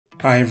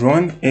Hi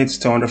everyone, it's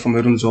Tawanda from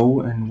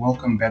Lidunzo and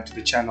welcome back to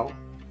the channel.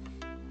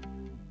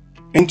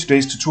 In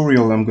today's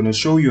tutorial, I'm going to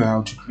show you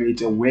how to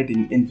create a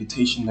wedding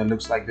invitation that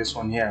looks like this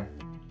one here.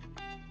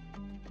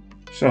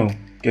 So,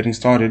 getting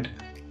started,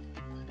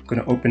 I'm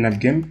going to open up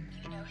Gimp.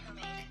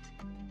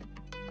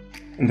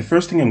 And the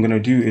first thing I'm going to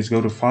do is go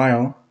to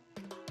File,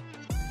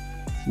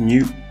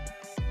 New,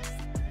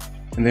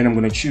 and then I'm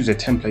going to choose a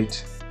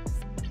template.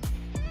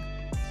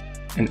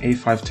 An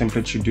A5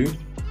 template should do.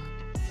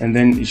 And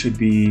then it should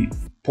be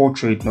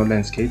portrait, not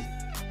landscape.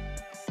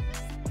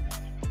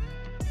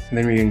 And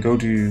then we can go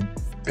to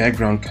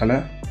background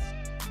color.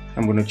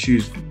 I'm going to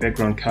choose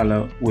background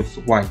color with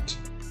white.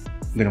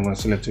 Then I'm going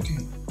to select OK.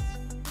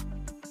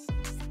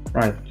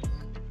 Right.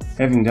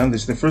 Having done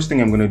this, the first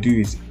thing I'm going to do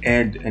is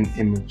add an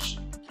image.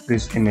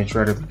 This image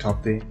right at the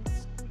top there.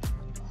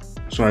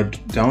 So I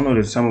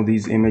downloaded some of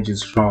these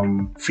images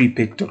from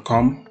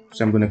freepik.com.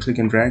 So I'm going to click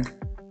and drag,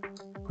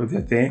 put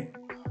that there,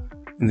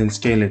 and then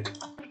scale it.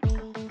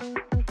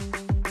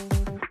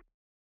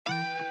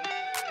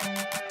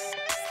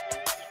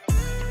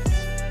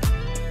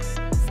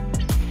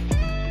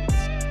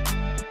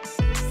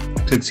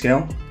 Click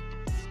scale.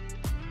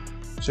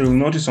 So you'll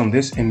notice on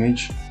this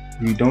image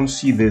you don't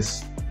see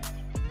this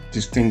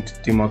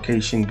distinct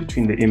demarcation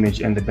between the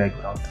image and the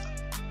background.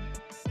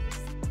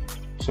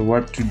 So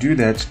to do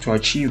that, to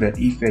achieve that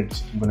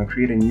effect, I'm going to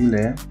create a new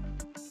layer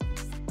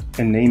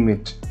and name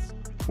it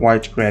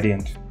white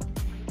gradient.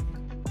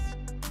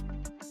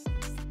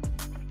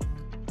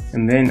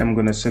 And then I'm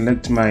going to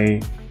select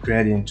my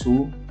gradient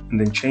tool and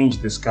then change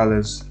this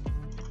colors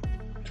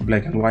to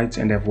black and white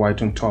and have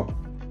white on top.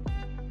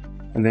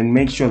 And then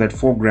make sure that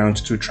foreground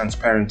to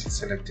transparent is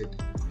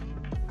selected.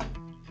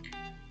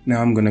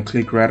 Now I'm going to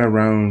click right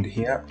around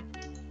here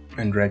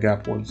and drag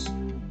upwards.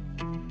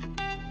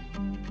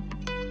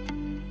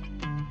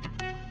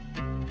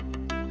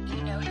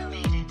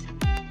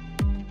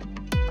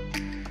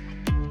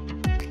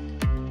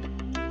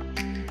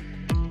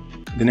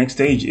 The next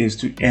stage is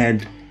to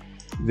add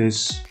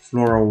this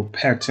floral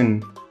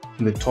pattern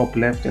in the top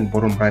left and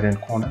bottom right hand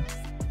corner.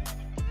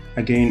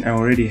 Again, I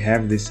already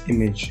have this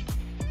image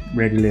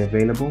readily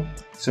available,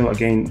 so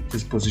again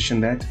just position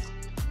that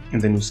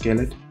and then you scale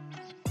it.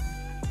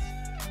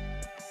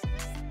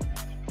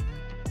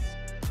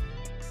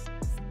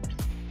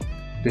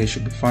 They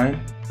should be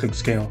fine. Click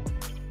scale.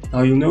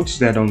 Now you'll notice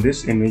that on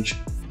this image,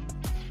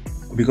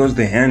 because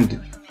the hand,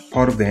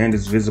 part of the hand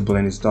is visible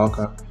and it's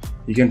darker,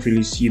 you can't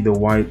really see the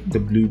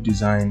blue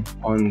design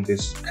on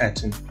this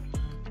pattern.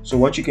 So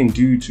what you can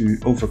do to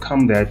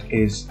overcome that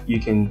is you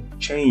can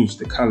change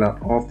the color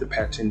of the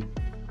pattern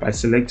by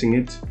selecting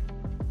it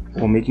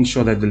or making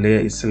sure that the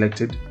layer is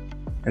selected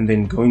and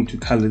then going to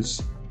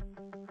colors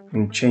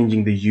and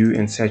changing the hue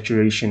and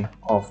saturation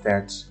of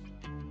that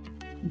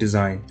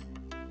design.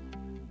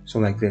 So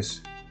like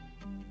this.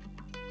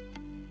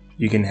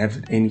 You can have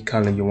it any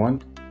color you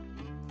want,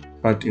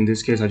 but in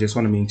this case I just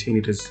want to maintain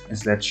it as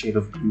that shade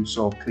of blue,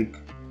 so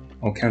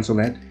I'll cancel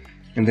that,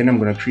 and then I'm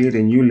going to create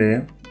a new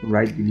layer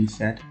right beneath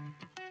that,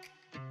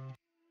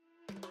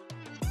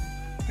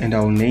 and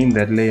I'll name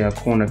that layer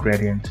corner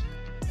gradient.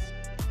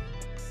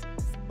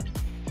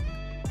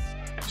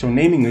 So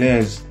naming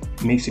layers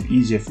makes it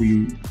easier for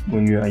you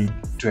when you are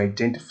to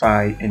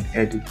identify and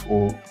edit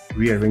or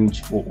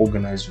rearrange or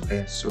organize your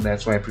layers. So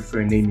that's why I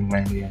prefer naming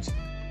my layers.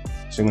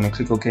 So I'm going to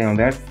click OK on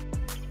that.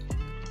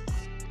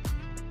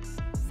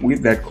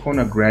 With that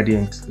corner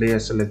gradient layer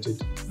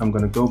selected, I'm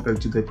going to go back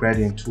to the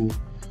gradient tool,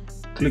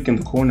 click in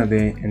the corner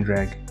there and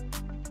drag.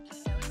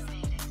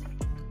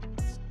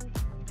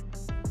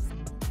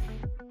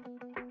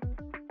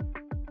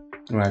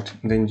 Right,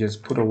 and then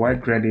just put a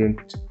white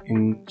gradient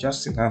in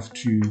just enough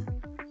to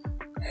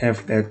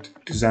have that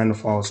designer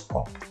files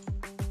pop,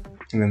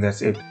 and then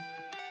that's it.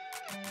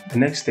 The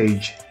next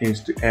stage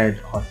is to add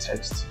our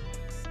text,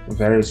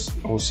 various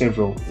or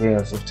several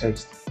layers of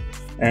text.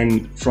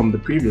 And from the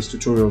previous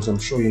tutorials, I'm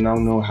sure you now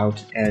know how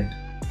to add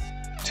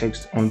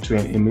text onto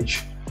an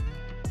image.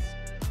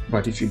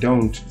 But if you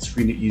don't, it's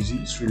really easy,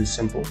 it's really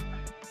simple.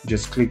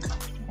 Just click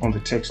on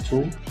the text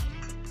tool. In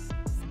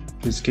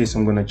this case,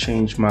 I'm going to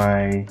change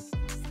my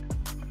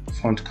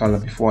font color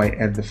before I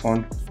add the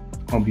font.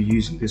 I'll be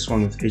using this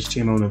one with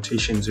HTML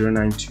notation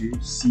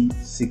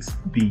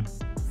 092C6B,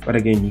 but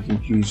again you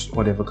can use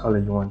whatever color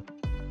you want.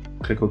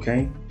 Click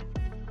OK,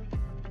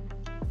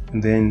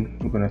 and then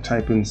I'm going to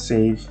type in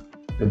save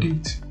the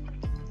date.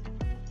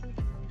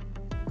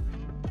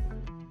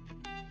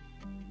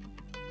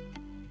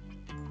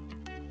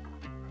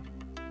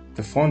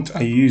 The font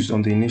I used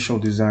on the initial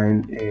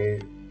design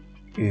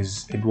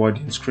is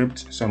Edwardian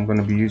script, so I'm going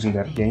to be using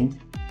that again.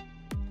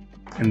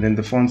 And then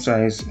the font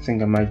size, I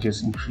think I might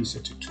just increase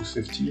it to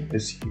 250.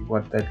 Let's see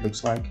what that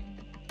looks like.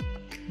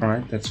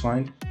 Alright, that's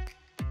fine.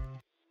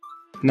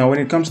 Now when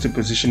it comes to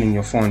positioning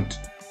your font,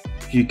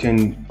 you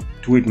can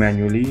do it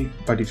manually,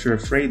 but if you're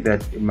afraid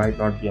that it might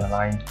not be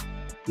aligned,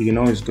 you can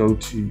always go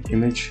to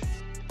Image,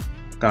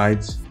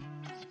 Guides,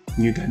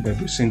 New Guide by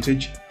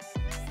Percentage,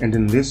 and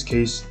in this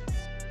case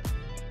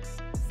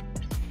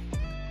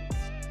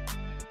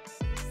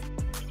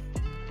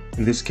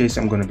In this case,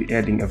 I'm going to be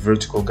adding a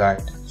vertical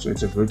guide. So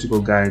it's a vertical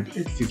guide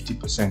at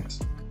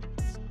 50%.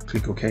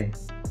 Click OK.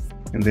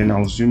 And then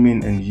I'll zoom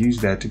in and use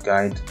that to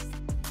guide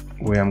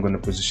where I'm going to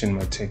position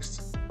my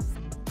text.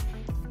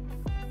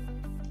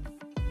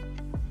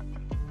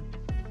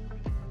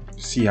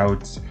 See how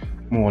it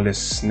more or less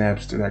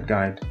snaps to that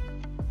guide.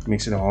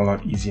 Makes it a whole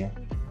lot easier.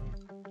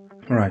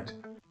 Alright.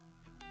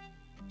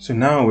 So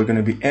now we're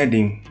going to be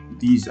adding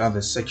these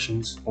other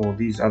sections or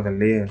these other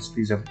layers,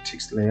 these other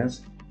text layers.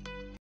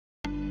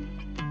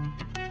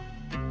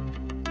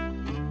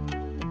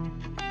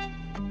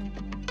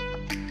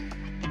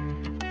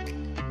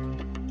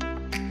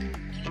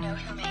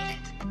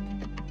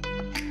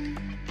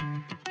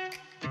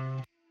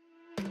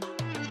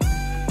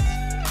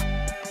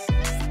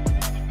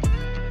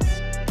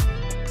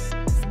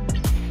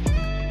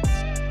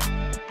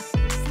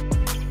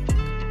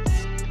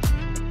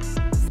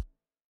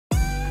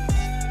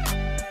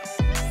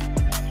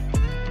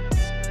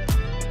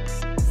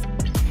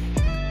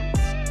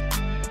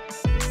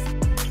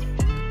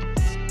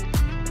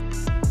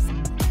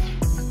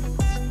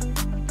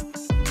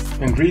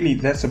 And really,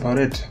 that's about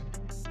it.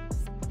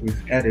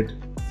 We've added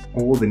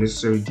all the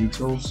necessary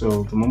details,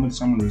 so the moment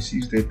someone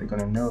receives it, they're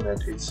going to know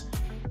that it's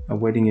a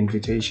wedding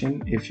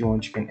invitation. If you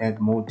want, you can add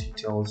more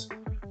details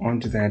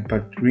onto that,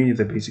 but really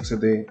the basics are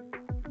there.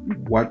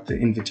 What the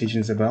invitation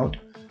is about,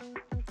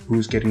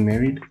 who's getting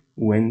married,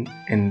 when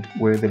and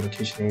where the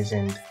location is,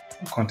 and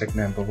a contact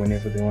number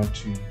whenever they want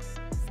to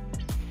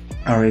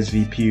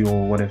RSVP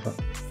or whatever.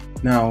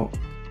 Now,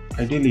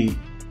 ideally,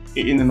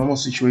 in a normal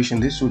situation,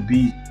 this would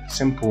be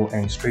simple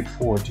and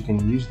straightforward. You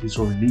can use this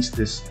or release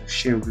this,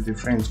 share it with your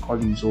friends,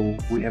 colleagues, or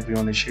whoever you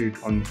want to share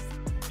it on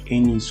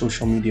any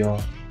social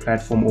media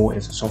platform or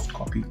as a soft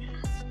copy.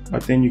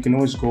 But then you can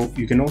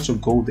also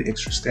go the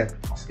extra step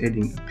of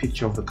adding a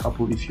picture of the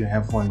couple if you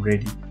have one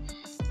ready.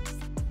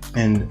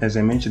 And as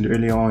I mentioned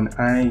earlier on,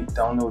 I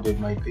downloaded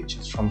my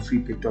pictures from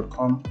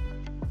freepik.com,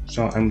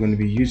 so I'm going to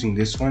be using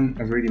this one.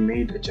 I've already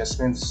made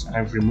adjustments.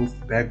 I've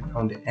removed the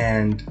background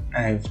and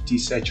I've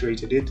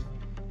desaturated it,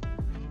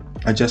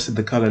 adjusted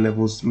the color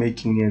levels,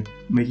 making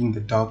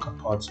the darker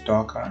parts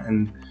darker,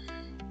 and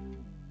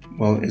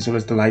well, as well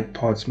as the light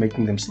parts,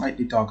 making them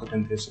slightly darker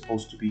than they're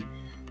supposed to be.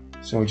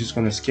 So we're just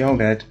going to scale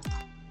that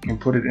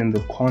and put it in the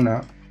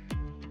corner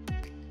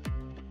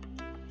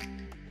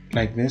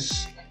like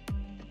this.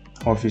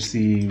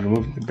 Obviously,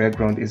 removing the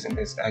background isn't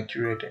as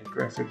accurate and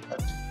graphic,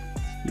 but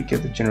you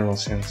get the general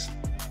sense.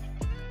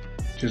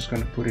 Just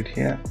going to put it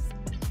here.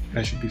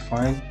 That should be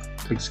fine.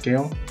 Click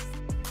scale.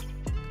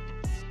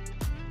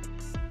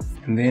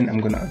 And then I'm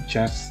going to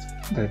adjust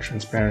the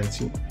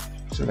transparency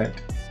so that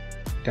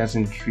it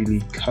doesn't really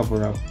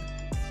cover up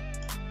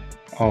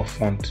our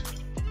font.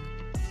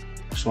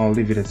 So I'll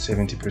leave it at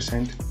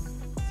 70%.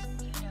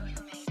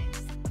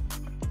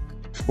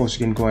 Of course,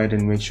 you can go ahead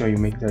and make sure you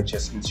make the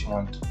adjustments you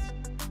want,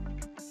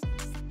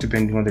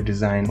 depending on the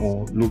design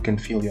or look and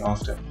feel you're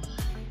after.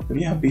 But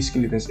yeah,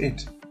 basically that's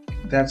it.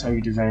 That's how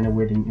you design a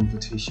wedding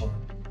invitation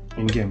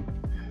in Gimp.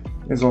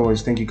 As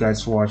always, thank you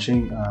guys for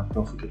watching.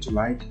 Don't forget to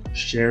like,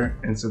 share,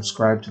 and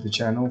subscribe to the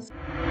channel.